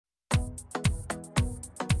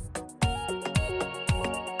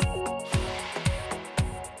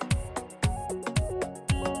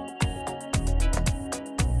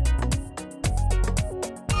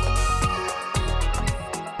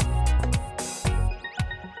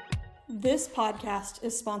This podcast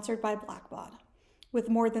is sponsored by Blackbaud. With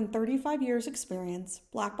more than 35 years' experience,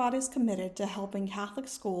 Blackbaud is committed to helping Catholic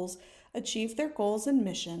schools achieve their goals and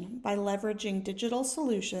mission by leveraging digital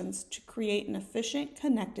solutions to create an efficient,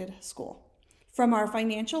 connected school. From our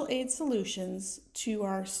financial aid solutions to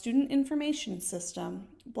our student information system,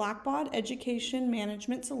 Blackbaud Education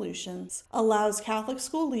Management Solutions allows Catholic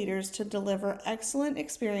school leaders to deliver excellent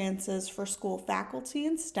experiences for school faculty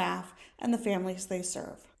and staff and the families they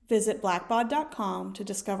serve. Visit blackbaud.com to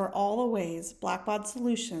discover all the ways Blackbaud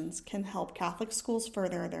Solutions can help Catholic schools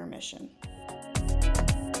further their mission.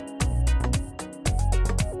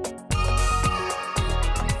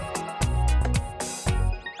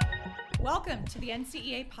 Welcome to the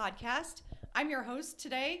NCEA podcast. I'm your host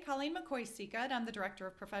today, Colleen McCoy-Sika, and I'm the Director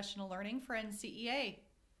of Professional Learning for NCEA.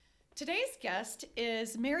 Today's guest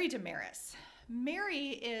is Mary Damaris.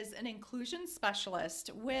 Mary is an inclusion specialist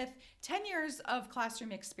with 10 years of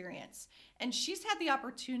classroom experience, and she's had the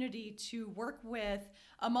opportunity to work with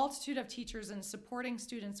a multitude of teachers in supporting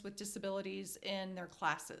students with disabilities in their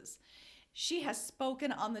classes. She has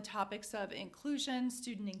spoken on the topics of inclusion,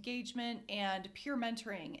 student engagement, and peer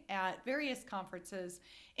mentoring at various conferences,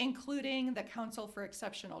 including the Council for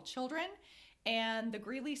Exceptional Children and the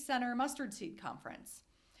Greeley Center Mustard Seed Conference.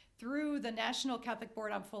 Through the National Catholic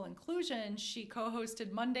Board on Full Inclusion, she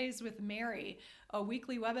co-hosted Mondays with Mary, a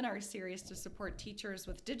weekly webinar series to support teachers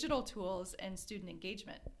with digital tools and student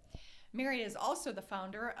engagement. Mary is also the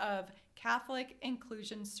founder of Catholic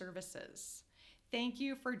Inclusion Services. Thank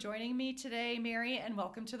you for joining me today, Mary, and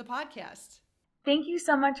welcome to the podcast. Thank you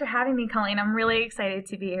so much for having me, Colleen. I'm really excited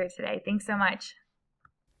to be here today. Thanks so much.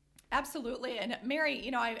 Absolutely. And Mary,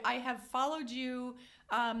 I have followed you.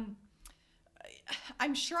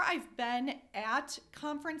 I'm sure I've been at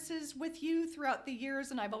conferences with you throughout the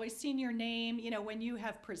years, and I've always seen your name, when you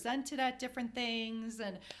have presented at different things,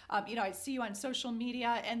 and, I see you on social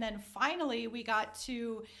media. And then finally we got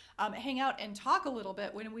to hang out and talk a little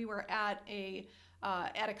bit when we were at a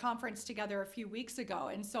conference together a few weeks ago.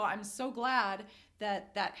 And so I'm so glad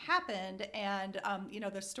that happened. And,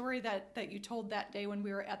 the story that you told that day when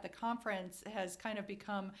we were at the conference has kind of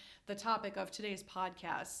become the topic of today's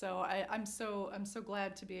podcast. So I'm so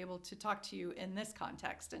glad to be able to talk to you in this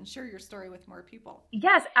context and share your story with more people.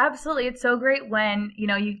 Yes, absolutely. It's so great when,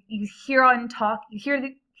 you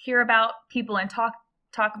hear about people and talk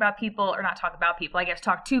about people, or not talk about people, I guess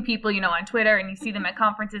talk to people, on Twitter, and you see them at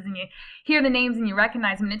conferences and you hear the names and you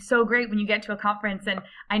recognize them. And it's so great when you get to a conference. And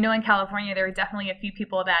I know in California, there were definitely a few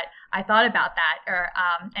people that I thought about that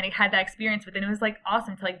and I had that experience with, and it was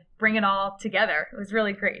awesome to bring it all together. It was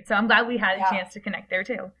really great. So I'm glad we had a chance to connect there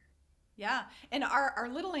too. Yeah. And our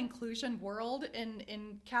little inclusion world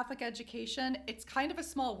in Catholic education, it's kind of a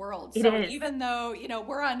small world. It so is. Even though,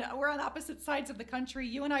 we're on opposite sides of the country,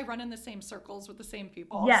 you and I run in the same circles with the same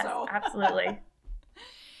people. Yes, so. Absolutely.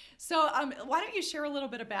 So why don't you share a little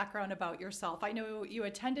bit of background about yourself? I know you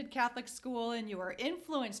attended Catholic school and you were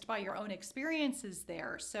influenced by your own experiences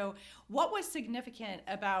there. So what was significant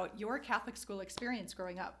about your Catholic school experience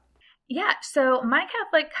growing up? Yeah, so my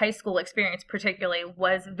Catholic high school experience particularly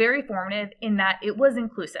was very formative in that it was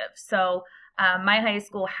inclusive. So my high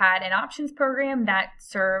school had an options program that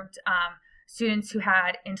served students who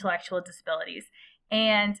had intellectual disabilities.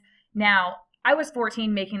 And now I was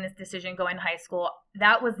 14 making this decision going to high school.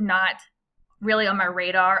 That was not really on my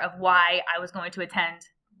radar of why I was going to attend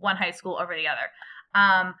one high school over the other.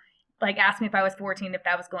 Asked me if I was 14 if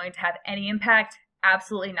that was going to have any impact.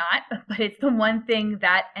 Absolutely not. But it's the one thing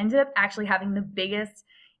that ended up actually having the biggest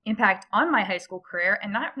impact on my high school career,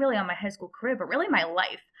 and not really on my high school career, but really my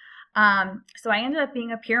life. So I ended up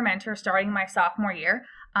being a peer mentor starting my sophomore year,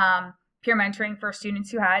 peer mentoring for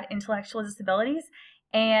students who had intellectual disabilities.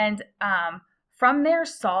 And from there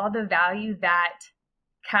saw the value that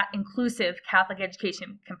inclusive Catholic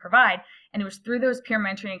education can provide. And it was through those peer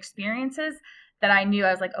mentoring experiences that I knew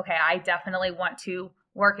I was okay, I definitely want to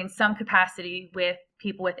work in some capacity with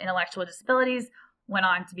people with intellectual disabilities, went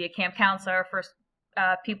on to be a camp counselor for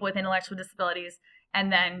people with intellectual disabilities,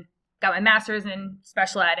 and then got my master's in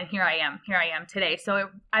special ed, and here I am today. So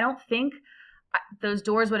I don't think those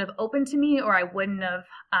doors would have opened to me, or I wouldn't have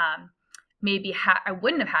I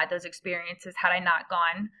wouldn't have had those experiences had I not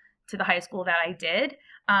gone to the high school that I did,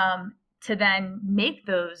 to then make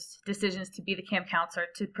those decisions to be the camp counselor,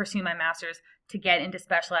 to pursue my master's, to get into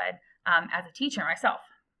special ed as a teacher myself.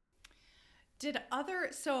 Did other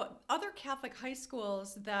Catholic high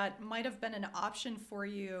schools that might have been an option for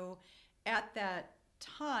you at that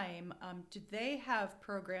time, do they have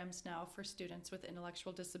programs now for students with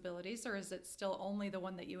intellectual disabilities, or is it still only the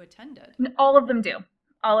one that you attended? All of them do.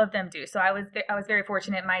 All of them do. So I was very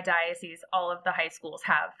fortunate in my diocese. All of the high schools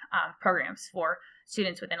have programs for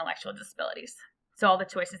students with intellectual disabilities. So all the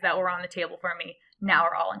choices that were on the table for me now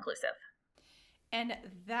are all inclusive. And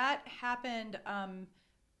that happened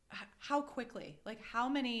how quickly? Like how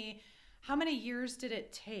many years did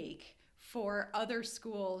it take for other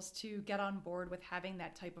schools to get on board with having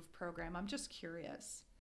that type of program? I'm just curious.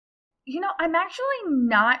 I'm actually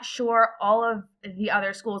not sure all of the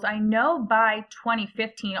other schools. I know by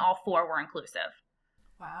 2015, all 4 were inclusive.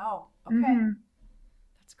 Wow. Okay. Mm-hmm.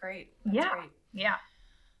 That's great. Great. Yeah.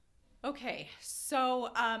 Okay, so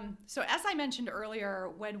as I mentioned earlier,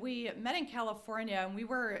 when we met in California, and we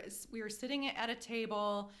were sitting at a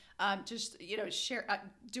table, just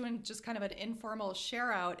doing just kind of an informal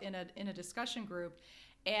share out in a discussion group,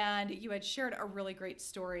 and you had shared a really great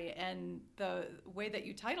story, and the way that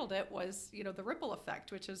you titled it was the ripple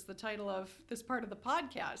effect, which is the title of this part of the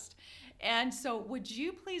podcast. And so, would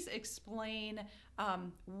you please explain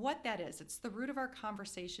what that is? It's the root of our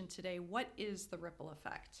conversation today. What is the ripple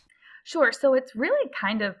effect? Sure. So it's really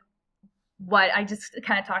kind of what I just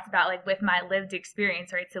kind of talked about, like with my lived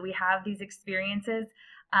experience, right? So we have these experiences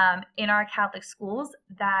in our Catholic schools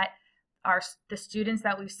that are the students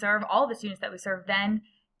that we serve, all the students that we serve, then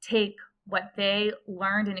take what they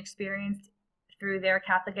learned and experienced through their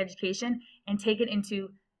Catholic education and take it into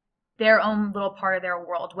their own little part of their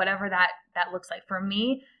world, whatever that looks like. For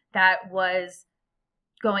me, that was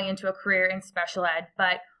going into a career in special ed,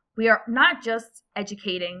 but we are not just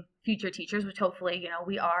educating future teachers, which hopefully,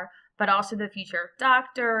 we are, but also the future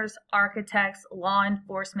doctors, architects, law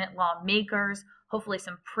enforcement, lawmakers, hopefully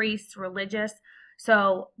some priests, religious.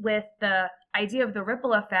 So with the idea of the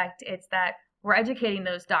ripple effect, it's that we're educating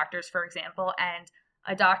those doctors, for example, and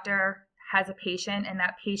a doctor has a patient, and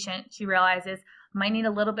that patient, she realizes, might need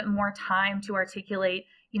a little bit more time to articulate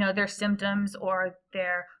their symptoms or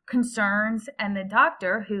their concerns. And the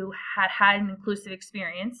doctor, who had an inclusive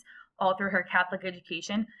experience all through her Catholic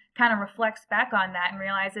education, kind of reflects back on that and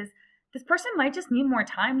realizes this person might just need more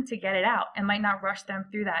time to get it out and might not rush them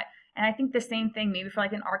through that. And I think the same thing maybe for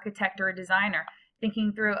like an architect or a designer,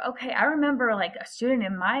 thinking through, okay, I remember like a student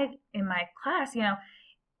in my class,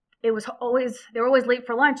 they were always late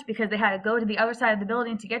for lunch because they had to go to the other side of the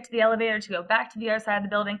building to get to the elevator to go back to the other side of the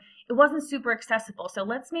building. It wasn't super accessible. So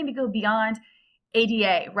let's maybe go beyond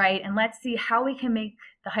ADA, right? And let's see how we can make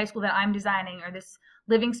the high school that I'm designing or this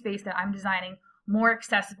living space that I'm designing more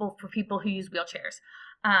accessible for people who use wheelchairs.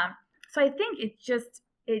 So I think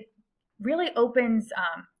it really opens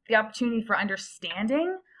the opportunity for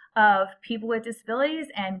understanding of people with disabilities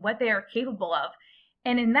and what they are capable of.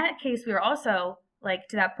 And in that case, we are also, like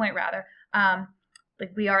to that point rather,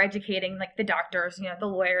 like we are educating like the doctors, the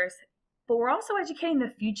lawyers, but we're also educating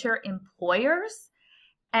the future employers.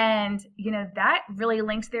 And, that really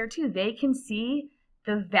links there too. They can see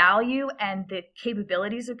the value and the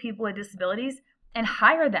capabilities of people with disabilities and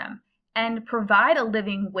hire them and provide a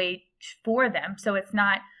living wage for them. So it's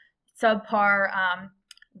not subpar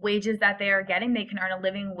wages that they are getting. They can earn a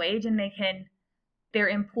living wage, and their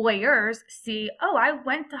employers see, oh, I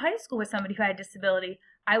went to high school with somebody who had a disability.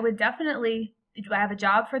 I would definitely, do I have a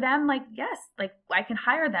job for them? Like, yes, like I can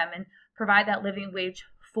hire them and provide that living wage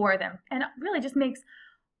for them. And it really just makes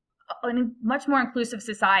a much more inclusive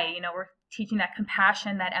society. We're teaching that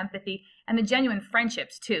compassion, that empathy, and the genuine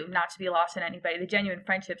friendships too, not to be lost in anybody, the genuine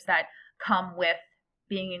friendships that come with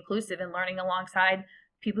being inclusive and learning alongside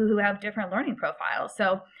people who have different learning profiles.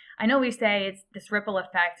 So I know we say it's this ripple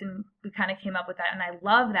effect, and we kind of came up with that, and I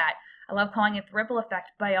love that. I love calling it the ripple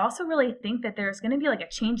effect, but I also really think that there's going to be like a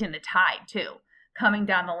change in the tide too, coming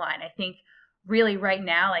down the line. I think really right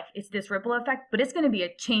now, like it's this ripple effect, but it's going to be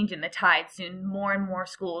a change in the tide soon, more and more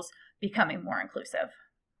schools becoming more inclusive.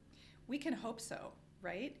 We can hope so,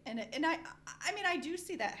 right? And I do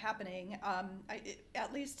see that happening.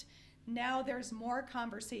 At least now there's more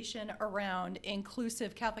conversation around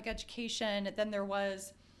inclusive Catholic education than there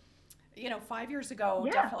was 5 years ago,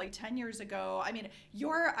 Yeah. Definitely 10 years ago. I mean,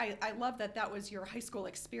 I love that was your high school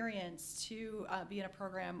experience to be in a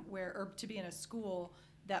program or to be in a school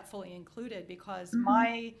that fully included, because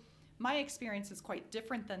Mm-hmm. my experience is quite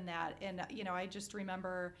different than that. And, I just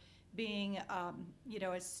remember being,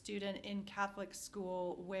 a student in Catholic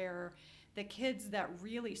school where the kids that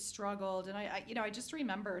really struggled, and I just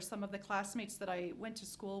remember some of the classmates that I went to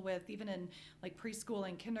school with, even in like preschool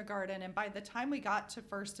and kindergarten. And by the time we got to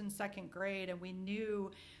first and second grade, and we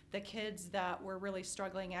knew the kids that were really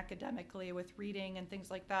struggling academically with reading and things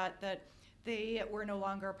like that, that they were no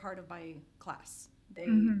longer a part of my class. They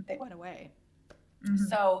went away. Mm-hmm.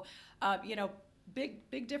 So,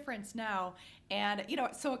 big difference now. And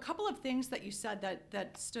so a couple of things that you said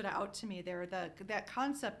that stood out to me there, that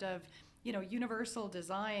concept of universal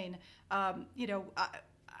design.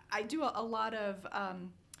 I do a lot of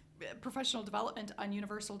professional development on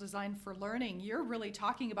universal design for learning. You're really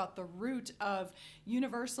talking about the root of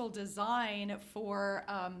universal design for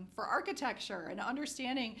architecture and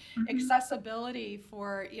understanding accessibility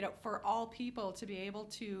for all people to be able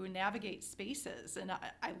to navigate spaces. And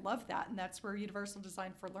I love that, and that's where universal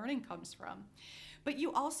design for learning comes from. But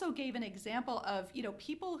you also gave an example of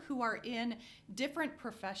people who are in different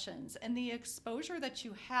professions and the exposure that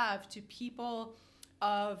you have to people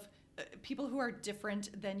who are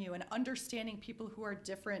different than you, and understanding people who are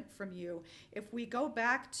different from you. If we go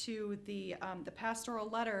back to the pastoral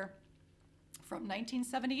letter from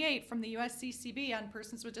 1978 from the USCCB on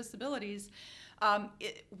persons with disabilities,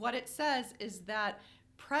 what it says is that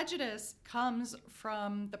prejudice comes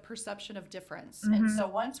from the perception of difference. And so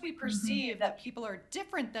once we perceive that people are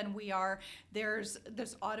different than we are, there's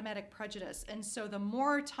this automatic prejudice. And so the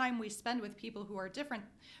more time we spend with people who are different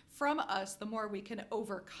from us, the more we can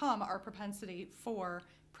overcome our propensity for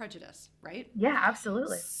prejudice, right? Yeah,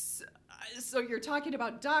 absolutely. So you're talking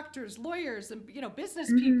about doctors, lawyers, and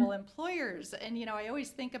business people, employers. And I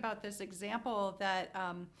always think about this example that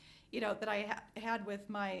that I had with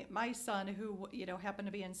my son, who happened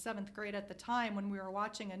to be in 7th grade at the time, when we were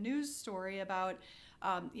watching a news story about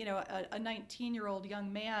a 19-year-old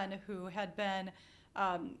young man who had been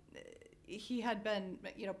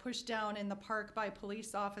pushed down in the park by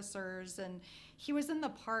police officers, and he was in the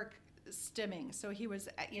park stimming. So he was,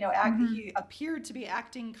 he appeared to be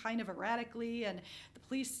acting kind of erratically, and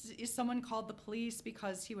someone called the police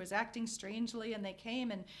because he was acting strangely, and they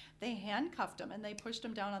came and they handcuffed him and they pushed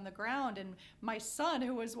him down on the ground. And my son,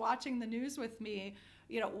 who was watching the news with me,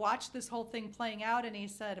 watched this whole thing playing out, and he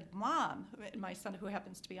said, "Mom," my son, who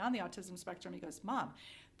happens to be on the autism spectrum, he goes, "Mom,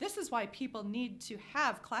 this is why people need to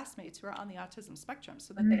have classmates who are on the autism spectrum,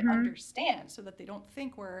 so that they understand, so that they don't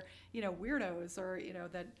think we're, weirdos, or,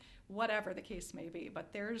 that whatever the case may be."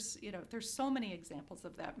 But there's so many examples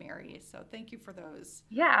of that, Mary. So thank you for those.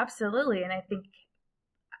 Yeah, absolutely. And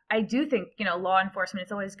I do think, law enforcement,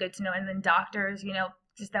 it's always good to know. And then doctors,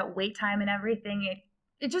 just that wait time and everything,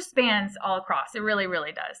 it just spans all across. It really,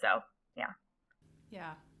 really does. So, yeah.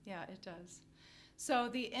 Yeah, it does. So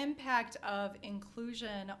the impact of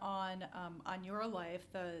inclusion on your life,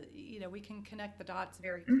 we can connect the dots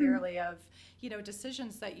very clearly of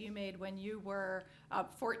decisions that you made when you were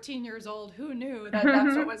 14 years old. Who knew that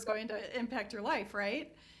that's what was going to impact your life,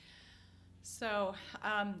 right? So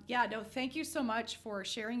thank you so much for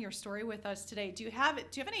sharing your story with us today. Do you have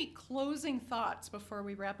any closing thoughts before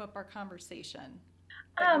we wrap up our conversation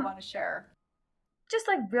that you want to share? Just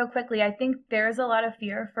real quickly, I think there's a lot of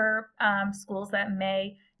fear for schools that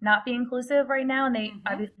may not be inclusive right now, and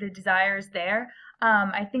obviously the desire is there.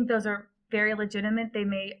 I think those are very legitimate. They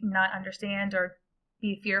may not understand or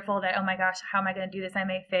be fearful that, oh my gosh, how am I going to do this? I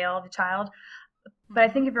may fail the child. But I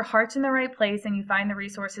think if your heart's in the right place and you find the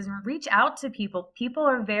resources and reach out to people, people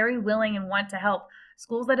are very willing and want to help.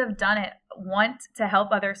 Schools that have done it want to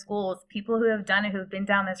help other schools. People who have done it, who've been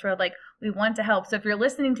down this road, we want to help. So if you're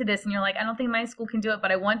listening to this and you're like, I don't think my school can do it,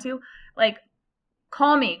 but I want to,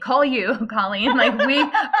 call me, call you, Colleen.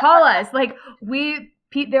 Call us.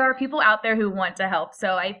 There are people out there who want to help.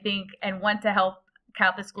 So I think, and want to help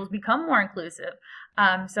Catholic schools become more inclusive.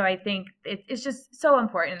 So I think it's just so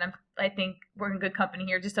important. And I think we're in good company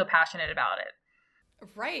here, just so passionate about it.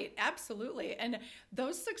 Right, absolutely. And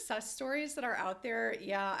those success stories that are out there,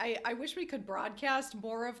 I wish we could broadcast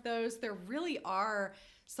more of those. There really are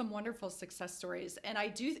some wonderful success stories. And I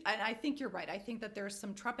think you're right. I think that there's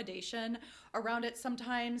some trepidation around it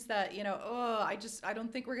sometimes, that, I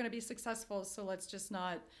don't think we're going to be successful, so let's just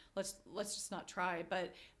not try.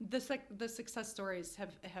 But the success stories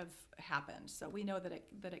have happened. So we know that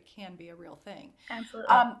it can be a real thing.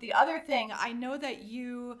 Absolutely. The other thing, I know that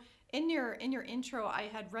you, in your intro, I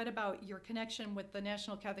had read about your connection with the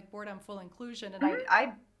National Catholic Board on Full Inclusion, and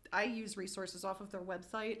I use resources off of their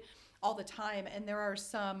website all the time, and there's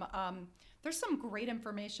some great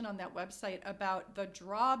information on that website about the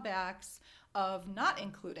drawbacks of not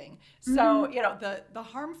including. So the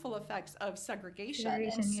harmful effects of segregation.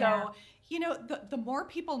 And so the more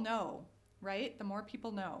people know, right? The more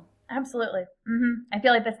people know. Absolutely. I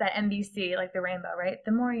feel like that's that NBC, the rainbow, right?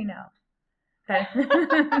 The more you know. That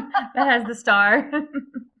has the star.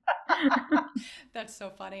 That's so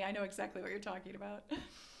funny. I know exactly what you're talking about.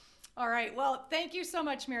 All right. Well, thank you so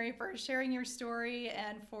much, Mary, for sharing your story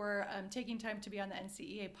and for taking time to be on the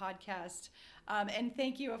NCEA podcast. And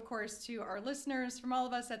thank you, of course, to our listeners. From all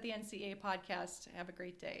of us at the NCEA podcast, have a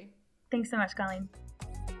great day. Thanks so much, Colleen.